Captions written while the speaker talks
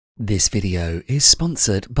This video is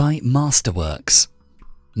sponsored by Masterworks.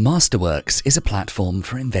 Masterworks is a platform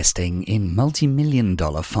for investing in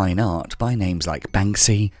multi-million-dollar fine art by names like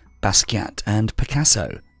Banksy, Basquiat, and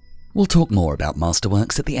Picasso. We'll talk more about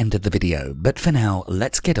Masterworks at the end of the video, but for now,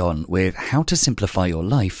 let's get on with how to simplify your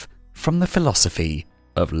life from the philosophy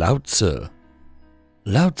of Lao Tzu.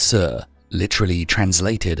 Lao Tzu, literally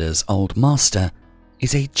translated as Old Master,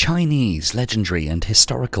 is a Chinese legendary and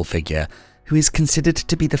historical figure who is considered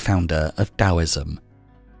to be the founder of Taoism.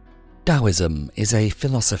 Taoism is a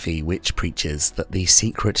philosophy which preaches that the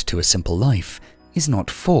secret to a simple life is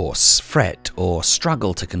not force, fret, or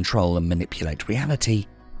struggle to control and manipulate reality,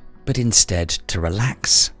 but instead to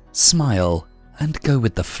relax, smile, and go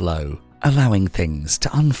with the flow, allowing things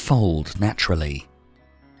to unfold naturally.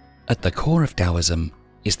 At the core of Taoism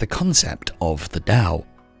is the concept of the Tao.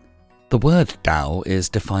 The word Tao is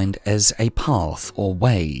defined as a path or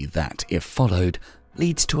way that, if followed,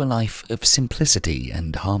 leads to a life of simplicity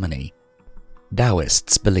and harmony.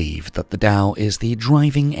 Taoists believe that the Tao is the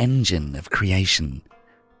driving engine of creation,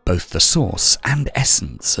 both the source and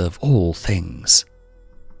essence of all things.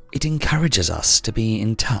 It encourages us to be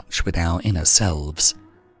in touch with our inner selves,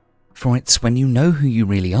 for it's when you know who you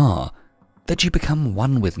really are that you become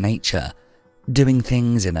one with nature, doing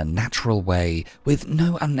things in a natural way with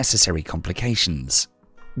no unnecessary complications,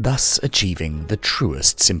 thus achieving the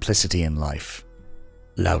truest simplicity in life.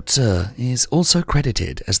 Lao Tzu is also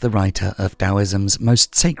credited as the writer of Taoism's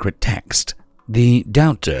most sacred text, the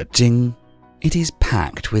Tao Te Ching. It is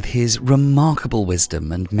packed with his remarkable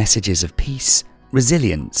wisdom and messages of peace,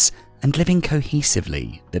 resilience, and living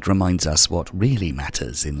cohesively that reminds us what really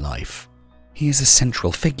matters in life. He is a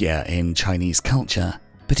central figure in Chinese culture,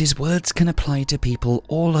 but his words can apply to people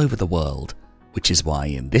all over the world, which is why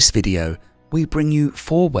in this video we bring you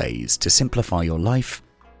 4 ways to simplify your life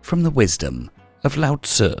from the wisdom of Lao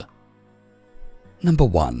Tzu. Number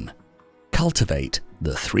 1. Cultivate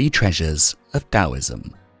the 3 treasures of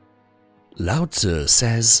Taoism. Lao Tzu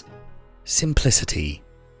says, simplicity,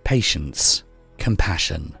 patience,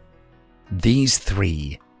 compassion. These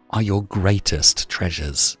 3 are your greatest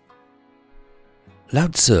treasures. Lao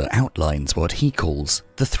Tzu outlines what he calls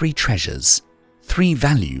the 3 treasures, 3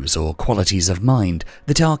 values or qualities of mind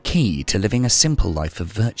that are key to living a simple life of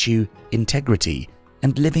virtue, integrity,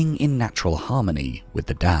 and living in natural harmony with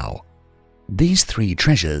the Tao. These 3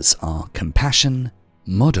 treasures are compassion,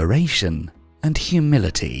 moderation, and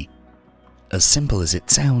humility. As simple as it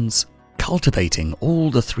sounds, cultivating all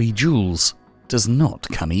the 3 jewels does not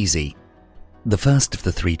come easy. The first of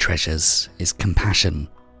the 3 treasures is compassion,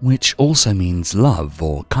 which also means love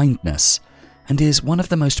or kindness, and is one of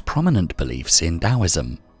the most prominent beliefs in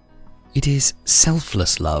Taoism. It is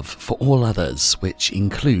selfless love for all others, which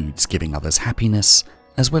includes giving others happiness,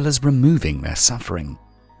 as well as removing their suffering.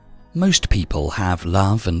 Most people have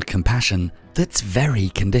love and compassion that's very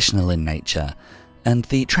conditional in nature, and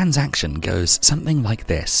the transaction goes something like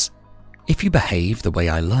this. If you behave the way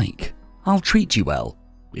I like, I'll treat you well.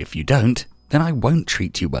 If you don't, then I won't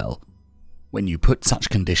treat you well. When you put such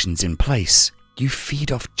conditions in place, you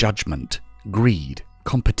feed off judgment, greed,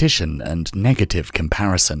 competition, and negative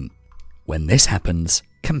comparison. When this happens,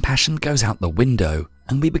 compassion goes out the window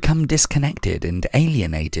and we become disconnected and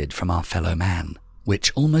alienated from our fellow man,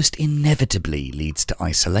 which almost inevitably leads to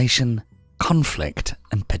isolation, conflict,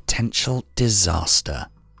 and potential disaster.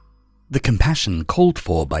 The compassion called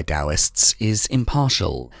for by Taoists is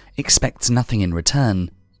impartial, expects nothing in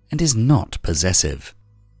return, and is not possessive.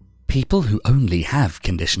 People who only have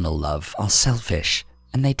conditional love are selfish,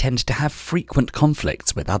 and they tend to have frequent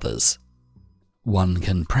conflicts with others. One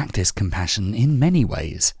can practice compassion in many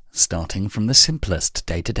ways, starting from the simplest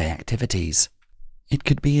day-to-day activities. It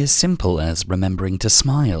could be as simple as remembering to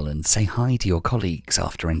smile and say hi to your colleagues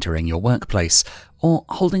after entering your workplace, or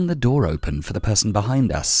holding the door open for the person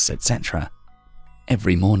behind us, etc.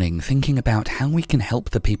 Every morning thinking about how we can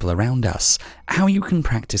help the people around us, how you can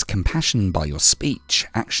practice compassion by your speech,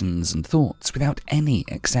 actions, and thoughts without any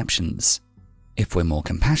exceptions. If we're more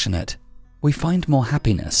compassionate, we find more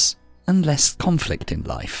happiness and less conflict in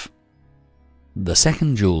life. The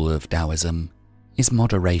second jewel of Taoism is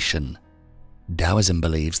moderation. Taoism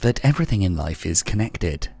believes that everything in life is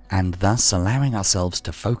connected, and thus allowing ourselves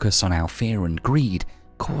to focus on our fear and greed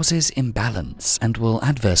causes imbalance and will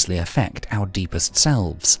adversely affect our deepest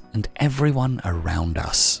selves and everyone around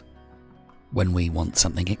us. When we want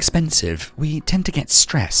something expensive, we tend to get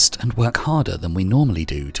stressed and work harder than we normally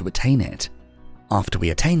do to attain it. After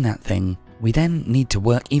we attain that thing, we then need to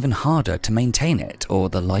work even harder to maintain it or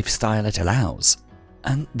the lifestyle it allows.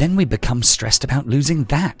 And then we become stressed about losing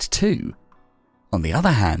that too. On the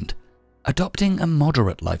other hand, Adopting a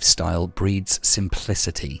moderate lifestyle breeds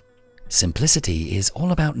simplicity. Simplicity is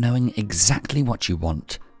all about knowing exactly what you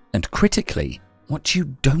want, and critically, what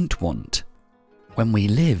you don't want. When we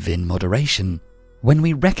live in moderation, when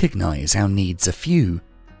we recognize our needs are few,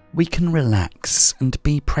 we can relax and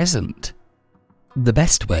be present. The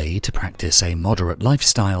best way to practice a moderate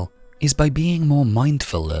lifestyle is by being more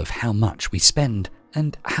mindful of how much we spend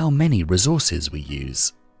and how many resources we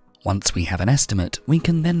use. Once we have an estimate, we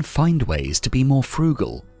can then find ways to be more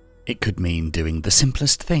frugal. It could mean doing the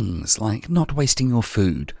simplest things, like not wasting your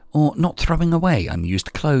food, or not throwing away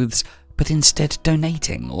unused clothes, but instead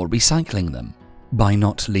donating or recycling them. By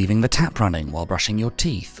not leaving the tap running while brushing your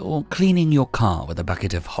teeth, or cleaning your car with a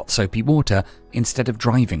bucket of hot soapy water instead of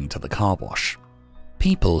driving to the car wash.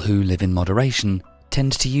 People who live in moderation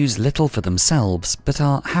tend to use little for themselves, but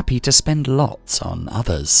are happy to spend lots on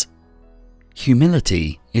others.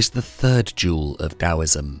 Humility is the third jewel of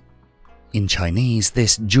Taoism. In Chinese,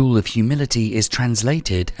 this jewel of humility is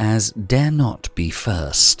translated as "dare not be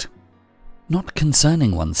first." Not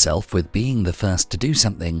concerning oneself with being the first to do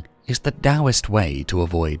something is the Taoist way to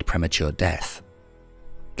avoid premature death.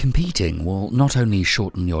 Competing will not only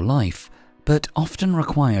shorten your life, but often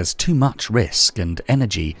requires too much risk and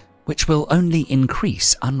energy, which will only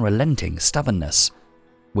increase unrelenting stubbornness,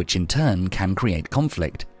 which in turn can create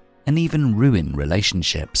conflict and even ruin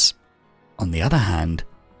relationships. On the other hand,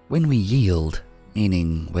 when we yield,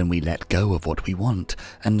 meaning when we let go of what we want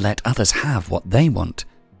and let others have what they want,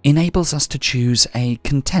 enables us to choose a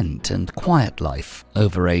content and quiet life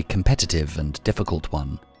over a competitive and difficult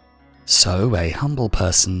one. So a humble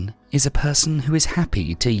person is a person who is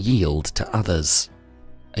happy to yield to others.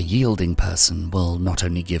 A yielding person will not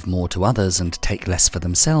only give more to others and take less for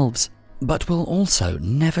themselves, but will also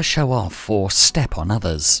never show off or step on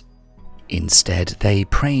others. Instead, they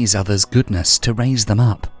praise others' goodness to raise them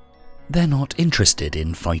up. They're not interested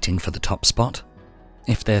in fighting for the top spot.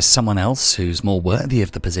 If there's someone else who's more worthy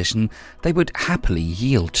of the position, they would happily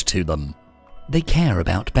yield to them. They care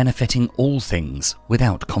about benefiting all things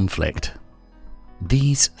without conflict.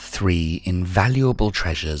 These three invaluable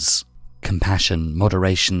treasures, compassion,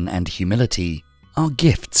 moderation, and humility, are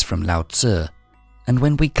gifts from Lao Tzu, and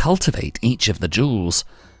when we cultivate each of the jewels,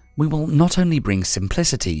 we will not only bring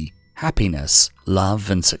simplicity, happiness, love,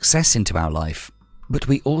 and success into our life, but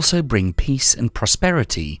we also bring peace and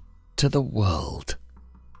prosperity to the world.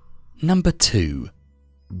 Number 2.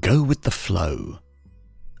 Go with the flow.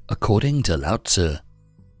 According to Lao Tzu,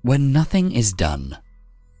 when nothing is done,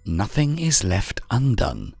 nothing is left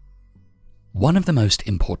undone. One of the most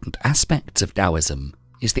important aspects of Taoism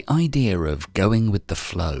is the idea of going with the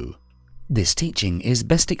flow. This teaching is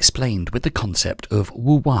best explained with the concept of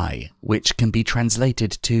wu wai, which can be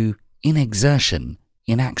translated to inexertion,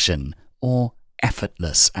 inaction, or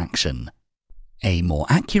effortless action. A more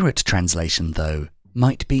accurate translation, though,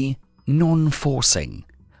 might be non-forcing,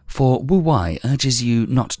 for wu wai urges you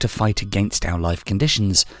not to fight against our life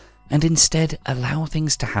conditions and instead allow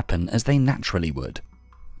things to happen as they naturally would.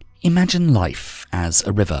 Imagine life as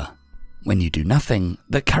a river. When you do nothing,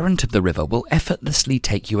 the current of the river will effortlessly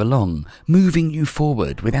take you along, moving you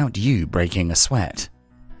forward without you breaking a sweat.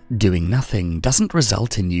 Doing nothing doesn't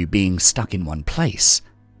result in you being stuck in one place.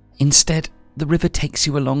 Instead, the river takes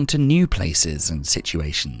you along to new places and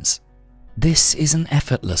situations. This is an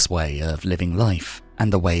effortless way of living life,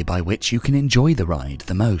 and the way by which you can enjoy the ride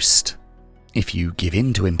the most. If you give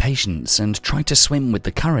in to impatience and try to swim with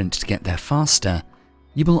the current to get there faster,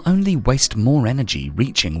 you will only waste more energy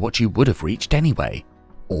reaching what you would have reached anyway.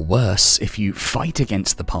 Or worse, if you fight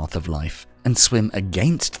against the path of life and swim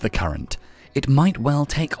against the current, it might well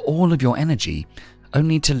take all of your energy,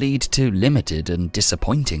 only to lead to limited and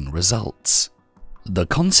disappointing results. The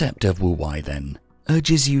concept of wu wai, then,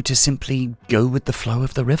 urges you to simply go with the flow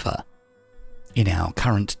of the river. In our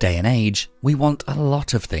current day and age, we want a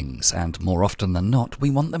lot of things, and more often than not, we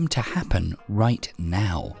want them to happen right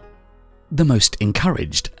now. The most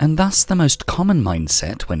encouraged, and thus the most common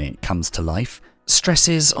mindset when it comes to life,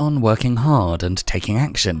 stresses on working hard and taking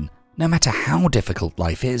action, no matter how difficult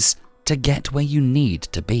life is, to get where you need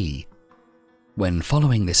to be. When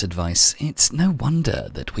following this advice, it's no wonder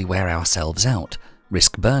that we wear ourselves out,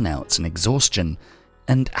 risk burnouts and exhaustion,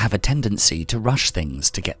 and have a tendency to rush things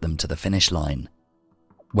to get them to the finish line.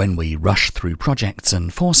 When we rush through projects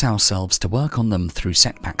and force ourselves to work on them through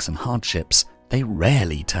setbacks and hardships, they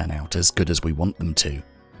rarely turn out as good as we want them to.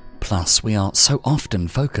 Plus, we are so often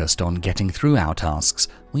focused on getting through our tasks,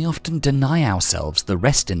 we often deny ourselves the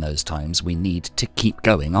rest in those times we need to keep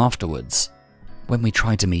going afterwards. When we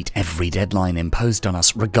try to meet every deadline imposed on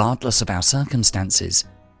us regardless of our circumstances,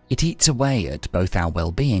 it eats away at both our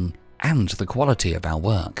well-being and the quality of our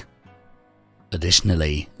work.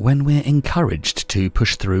 Additionally, when we're encouraged to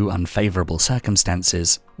push through unfavorable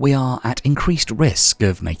circumstances, we are at increased risk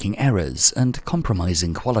of making errors and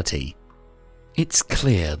compromising quality. It's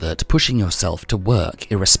clear that pushing yourself to work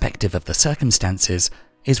irrespective of the circumstances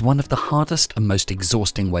is one of the hardest and most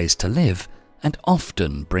exhausting ways to live, and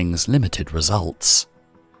often brings limited results.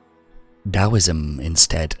 Taoism,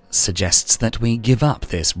 instead, suggests that we give up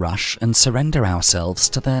this rush and surrender ourselves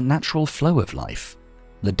to the natural flow of life,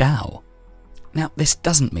 the Tao. Now, this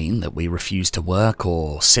doesn't mean that we refuse to work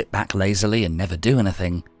or sit back lazily and never do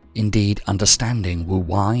anything. Indeed, understanding Wu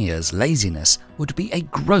Wai as laziness would be a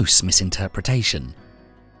gross misinterpretation.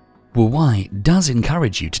 Wu Wai does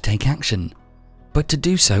encourage you to take action, but to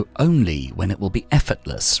do so only when it will be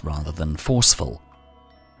effortless rather than forceful.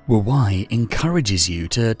 Wu Wai encourages you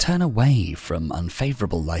to turn away from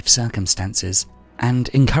unfavorable life circumstances and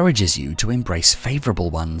encourages you to embrace favorable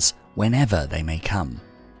ones whenever they may come.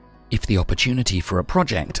 If the opportunity for a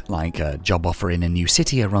project, like a job offer in a new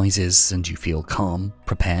city, arises and you feel calm,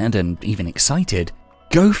 prepared, and even excited,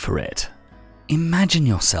 go for it. Imagine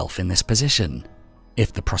yourself in this position.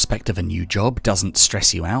 If the prospect of a new job doesn't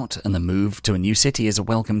stress you out and the move to a new city is a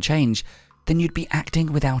welcome change, then you'd be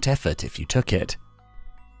acting without effort if you took it.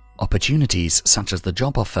 Opportunities such as the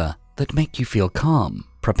job offer that make you feel calm,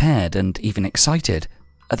 prepared, and even excited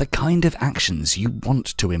are the kind of actions you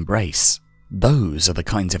want to embrace. Those are the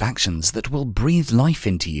kinds of actions that will breathe life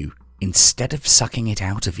into you instead of sucking it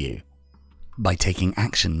out of you. By taking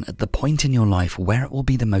action at the point in your life where it will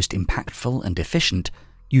be the most impactful and efficient,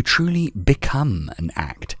 you truly become an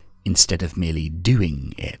act instead of merely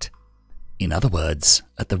doing it. In other words,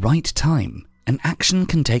 at the right time, an action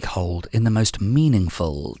can take hold in the most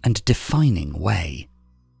meaningful and defining way.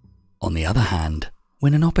 On the other hand,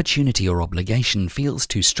 when an opportunity or obligation feels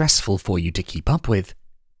too stressful for you to keep up with,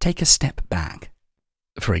 take a step back.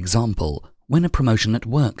 For example, when a promotion at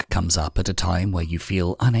work comes up at a time where you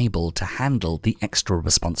feel unable to handle the extra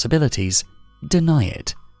responsibilities, deny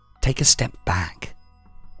it. Take a step back.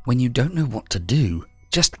 When you don't know what to do,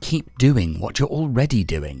 just keep doing what you're already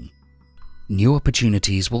doing. New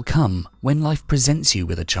opportunities will come when life presents you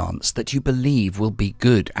with a chance that you believe will be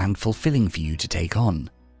good and fulfilling for you to take on.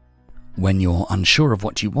 When you're unsure of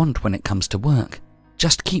what you want when it comes to work,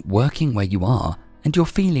 just keep working where you are and your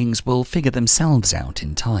feelings will figure themselves out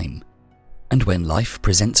in time. And when life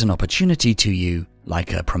presents an opportunity to you,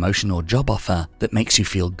 like a promotion or job offer that makes you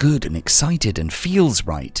feel good and excited and feels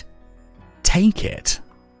right, take it.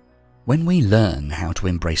 When we learn how to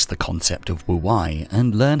embrace the concept of Wu Wai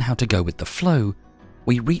and learn how to go with the flow,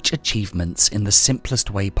 we reach achievements in the simplest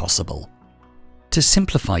way possible. To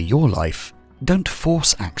simplify your life, don't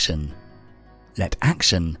force action. Let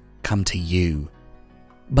action come to you.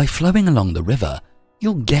 By flowing along the river,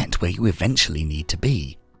 you'll get where you eventually need to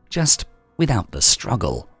be, just without the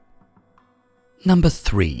struggle. Number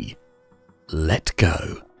 3. Let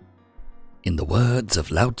go. In the words of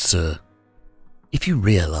Lao Tzu, if you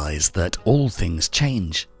realize that all things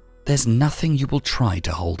change, there's nothing you will try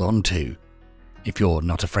to hold on to. If you're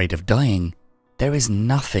not afraid of dying, there is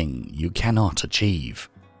nothing you cannot achieve.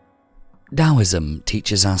 Taoism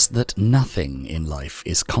teaches us that nothing in life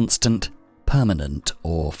is constant, permanent,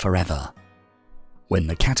 or forever. When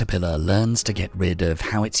the caterpillar learns to get rid of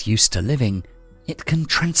how it's used to living, it can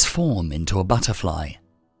transform into a butterfly.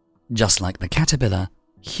 Just like the caterpillar,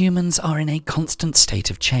 humans are in a constant state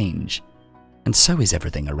of change, and so is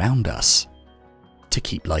everything around us. To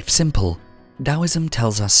keep life simple, Taoism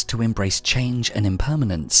tells us to embrace change and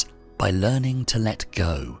impermanence by learning to let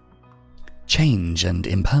go. Change and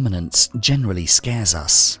impermanence generally scares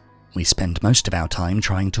us. We spend most of our time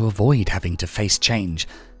trying to avoid having to face change,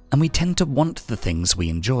 and we tend to want the things we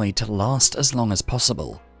enjoy to last as long as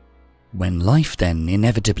possible. When life then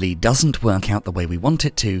inevitably doesn't work out the way we want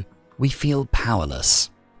it to, we feel powerless.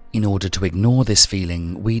 In order to ignore this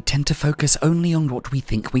feeling, we tend to focus only on what we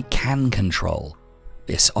think we can control.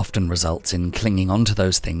 This often results in clinging on to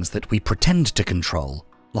those things that we pretend to control,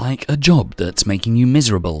 like a job that's making you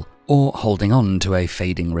miserable, or holding on to a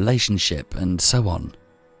fading relationship, and so on.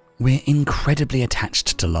 We're incredibly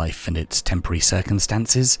attached to life and its temporary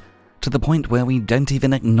circumstances, to the point where we don't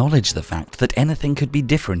even acknowledge the fact that anything could be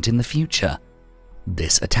different in the future.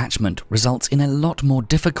 This attachment results in a lot more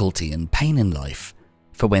difficulty and pain in life,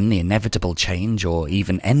 for when the inevitable change or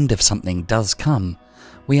even end of something does come,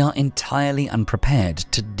 we are entirely unprepared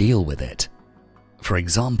to deal with it. For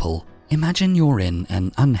example, imagine you're in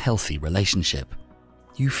an unhealthy relationship.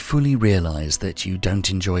 You fully realize that you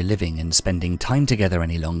don't enjoy living and spending time together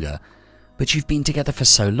any longer, but you've been together for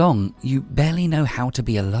so long, you barely know how to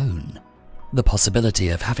be alone. The possibility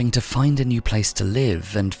of having to find a new place to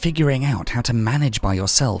live and figuring out how to manage by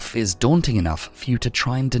yourself is daunting enough for you to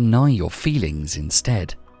try and deny your feelings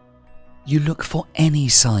instead. You look for any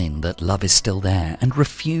sign that love is still there and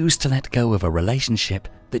refuse to let go of a relationship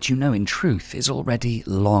that you know in truth is already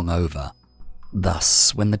long over.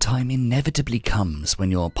 Thus, when the time inevitably comes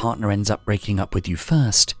when your partner ends up breaking up with you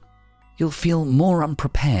first, you'll feel more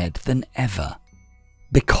unprepared than ever.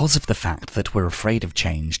 Because of the fact that we're afraid of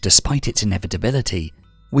change despite its inevitability,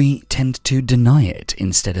 we tend to deny it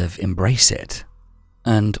instead of embrace it.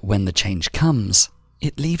 And when the change comes,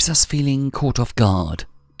 it leaves us feeling caught off guard,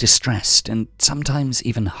 distressed, and sometimes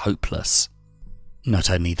even hopeless.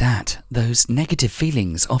 Not only that, those negative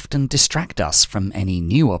feelings often distract us from any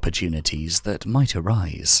new opportunities that might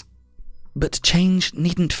arise. But change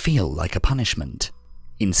needn't feel like a punishment.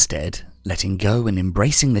 Instead, letting go and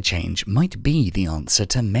embracing the change might be the answer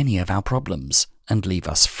to many of our problems and leave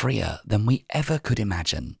us freer than we ever could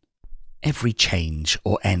imagine. Every change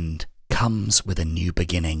or end comes with a new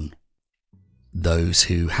beginning. Those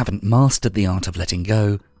who haven't mastered the art of letting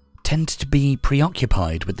go tend to be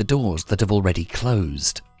preoccupied with the doors that have already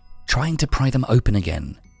closed, trying to pry them open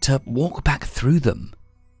again, to walk back through them,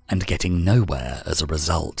 and getting nowhere as a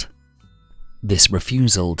result. This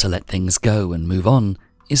refusal to let things go and move on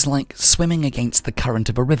is like swimming against the current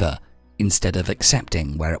of a river instead of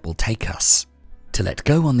accepting where it will take us. To let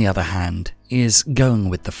go, on the other hand, is going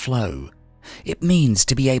with the flow. It means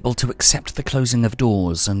to be able to accept the closing of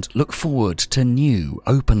doors and look forward to new,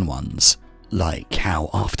 open ones. Like how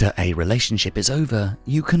after a relationship is over,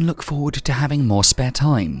 you can look forward to having more spare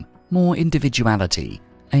time, more individuality,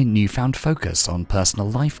 a newfound focus on personal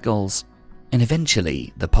life goals, and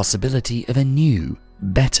eventually the possibility of a new,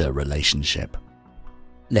 better relationship.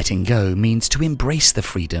 Letting go means to embrace the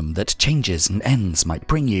freedom that changes and ends might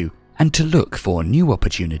bring you, and to look for new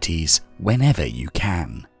opportunities whenever you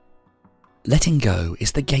can. Letting go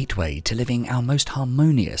is the gateway to living our most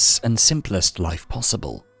harmonious and simplest life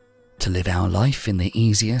possible. To live our life in the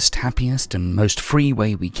easiest, happiest, and most free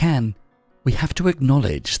way we can, we have to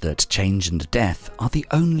acknowledge that change and death are the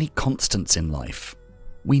only constants in life.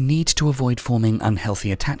 We need to avoid forming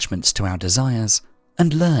unhealthy attachments to our desires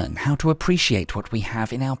and learn how to appreciate what we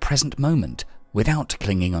have in our present moment without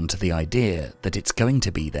clinging onto the idea that it's going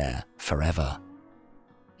to be there forever.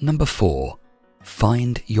 Number 4.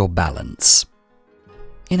 Find your balance.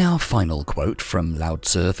 In our final quote from Lao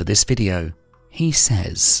Tzu for this video, he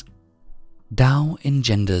says, Tao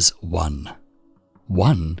engenders one.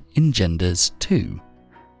 One engenders two.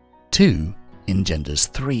 Two engenders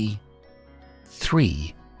three.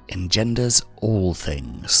 Three engenders all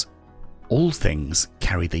things. All things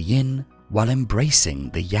carry the yin while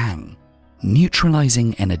embracing the yang.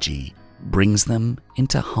 Neutralizing energy brings them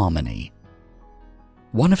into harmony.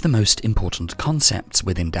 One of the most important concepts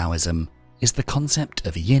within Taoism is the concept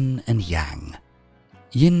of yin and yang.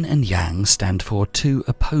 Yin and yang stand for two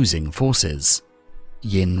opposing forces.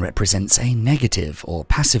 Yin represents a negative or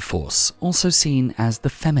passive force, also seen as the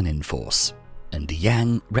feminine force, and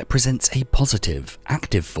yang represents a positive,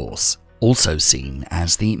 active force, also seen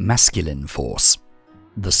as the masculine force.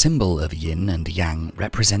 The symbol of yin and yang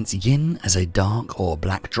represents yin as a dark or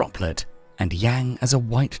black droplet and yang as a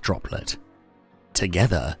white droplet.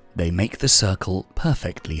 Together, they make the circle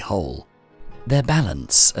perfectly whole. Their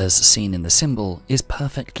balance, as seen in the symbol, is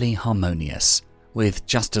perfectly harmonious, with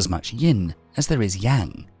just as much yin as there is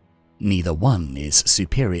yang. Neither one is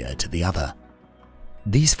superior to the other.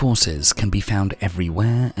 These forces can be found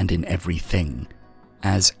everywhere and in everything,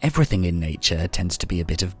 as everything in nature tends to be a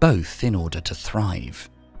bit of both in order to thrive.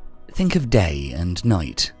 Think of day and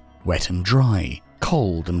night, wet and dry,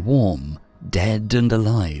 cold and warm, dead and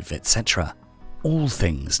alive, etc. All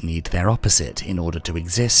things need their opposite in order to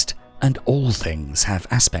exist, and all things have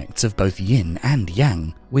aspects of both yin and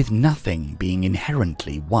yang, with nothing being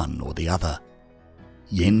inherently one or the other.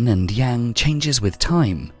 Yin and yang changes with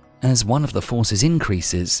time. As one of the forces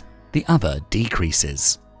increases, the other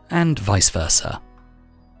decreases, and vice versa.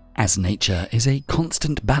 As nature is a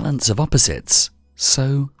constant balance of opposites,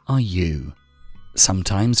 so are you.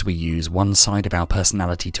 Sometimes we use one side of our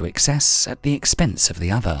personality to excess at the expense of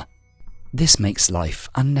the other. This makes life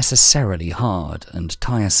unnecessarily hard and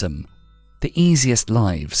tiresome. The easiest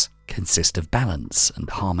lives consist of balance and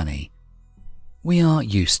harmony. We are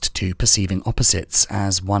used to perceiving opposites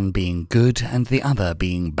as one being good and the other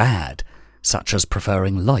being bad, such as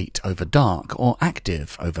preferring light over dark or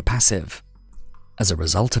active over passive. As a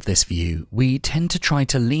result of this view, we tend to try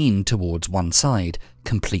to lean towards one side,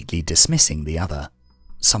 completely dismissing the other.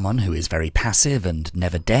 Someone who is very passive and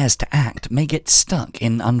never dares to act may get stuck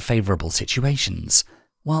in unfavorable situations,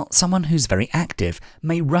 while someone who's very active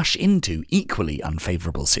may rush into equally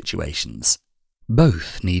unfavourable situations.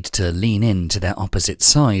 Both need to lean into their opposite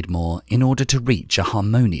side more in order to reach a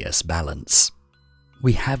harmonious balance.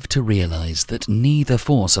 We have to realise that neither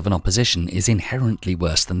force of an opposition is inherently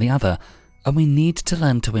worse than the other, and we need to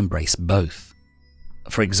learn to embrace both.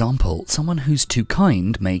 For example, someone who's too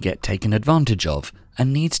kind may get taken advantage of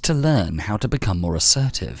and needs to learn how to become more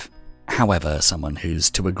assertive. However, someone who's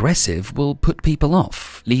too aggressive will put people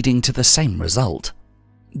off, leading to the same result.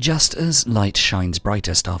 Just as light shines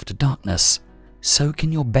brightest after darkness, so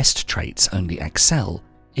can your best traits only excel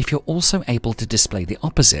if you're also able to display the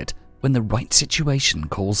opposite when the right situation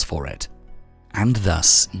calls for it. And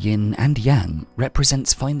thus, yin and yang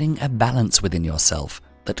represents finding a balance within yourself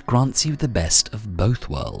that grants you the best of both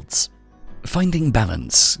worlds. Finding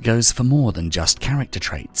balance goes for more than just character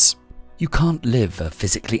traits. You can't live a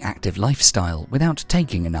physically active lifestyle without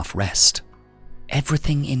taking enough rest.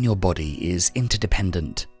 Everything in your body is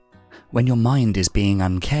interdependent. When your mind is being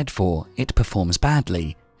uncared for, it performs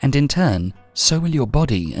badly, and in turn, so will your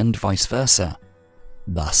body and vice versa.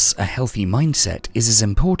 Thus, a healthy mindset is as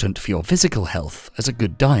important for your physical health as a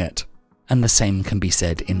good diet, and the same can be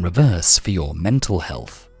said in reverse for your mental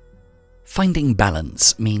health. Finding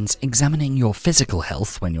balance means examining your physical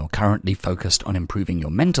health when you're currently focused on improving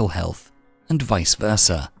your mental health, and vice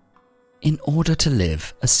versa. In order to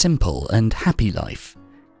live a simple and happy life,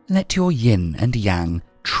 let your yin and yang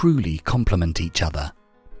truly complement each other.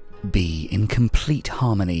 Be in complete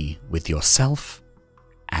harmony with yourself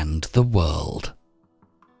and the world.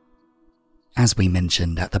 As we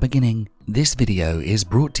mentioned at the beginning, this video is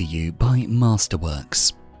brought to you by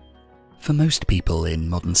Masterworks. For most people in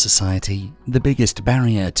modern society, the biggest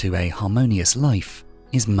barrier to a harmonious life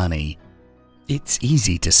is money. It's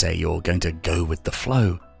easy to say you're going to go with the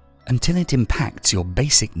flow until it impacts your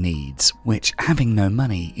basic needs, which having no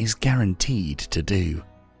money is guaranteed to do.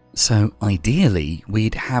 So ideally,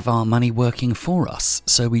 we'd have our money working for us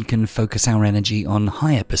so we can focus our energy on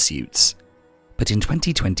higher pursuits. But in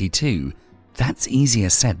 2022, that's easier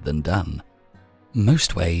said than done.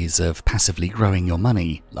 Most ways of passively growing your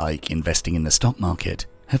money, like investing in the stock market,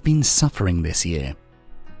 have been suffering this year.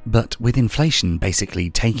 But with inflation basically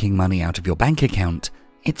taking money out of your bank account,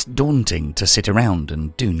 it's daunting to sit around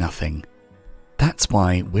and do nothing. That's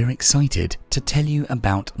why we're excited to tell you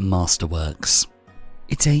about Masterworks.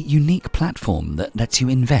 It's a unique platform that lets you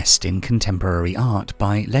invest in contemporary art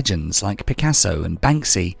by legends like Picasso and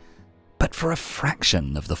Banksy, but for a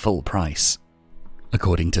fraction of the full price.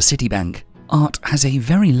 According to Citibank, art has a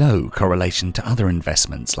very low correlation to other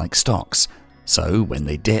investments like stocks, so when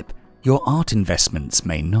they dip, your art investments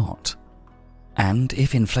may not. And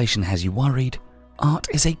if inflation has you worried, art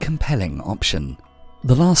is a compelling option.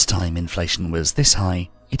 The last time inflation was this high,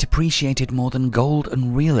 it appreciated more than gold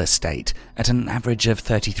and real estate at an average of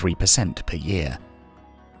 33% per year.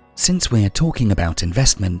 Since we're talking about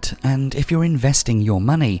investment, and if you're investing your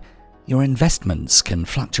money, your investments can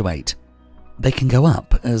fluctuate. They can go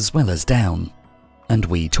up as well as down. And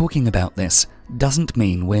we talking about this doesn't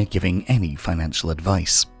mean we're giving any financial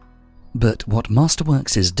advice. But what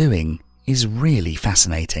Masterworks is doing is really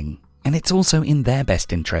fascinating, and it's also in their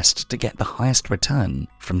best interest to get the highest return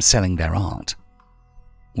from selling their art.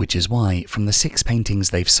 Which is why, from the 6 paintings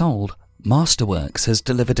they've sold, Masterworks has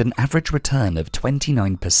delivered an average return of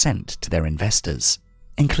 29% to their investors,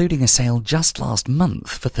 including a sale just last month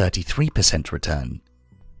for 33% return.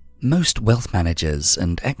 Most wealth managers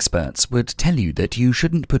and experts would tell you that you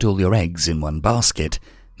shouldn't put all your eggs in one basket,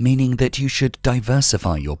 meaning that you should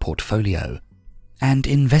diversify your portfolio. And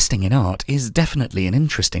investing in art is definitely an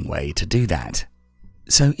interesting way to do that.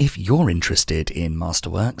 So if you're interested in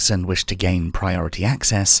Masterworks and wish to gain priority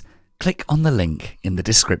access, click on the link in the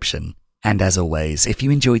description. And as always, if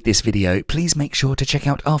you enjoyed this video, please make sure to check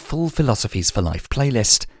out our full Philosophies for Life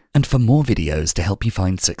playlist. And for more videos to help you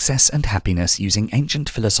find success and happiness using ancient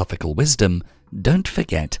philosophical wisdom, don't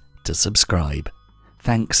forget to subscribe.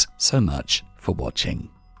 Thanks so much for watching.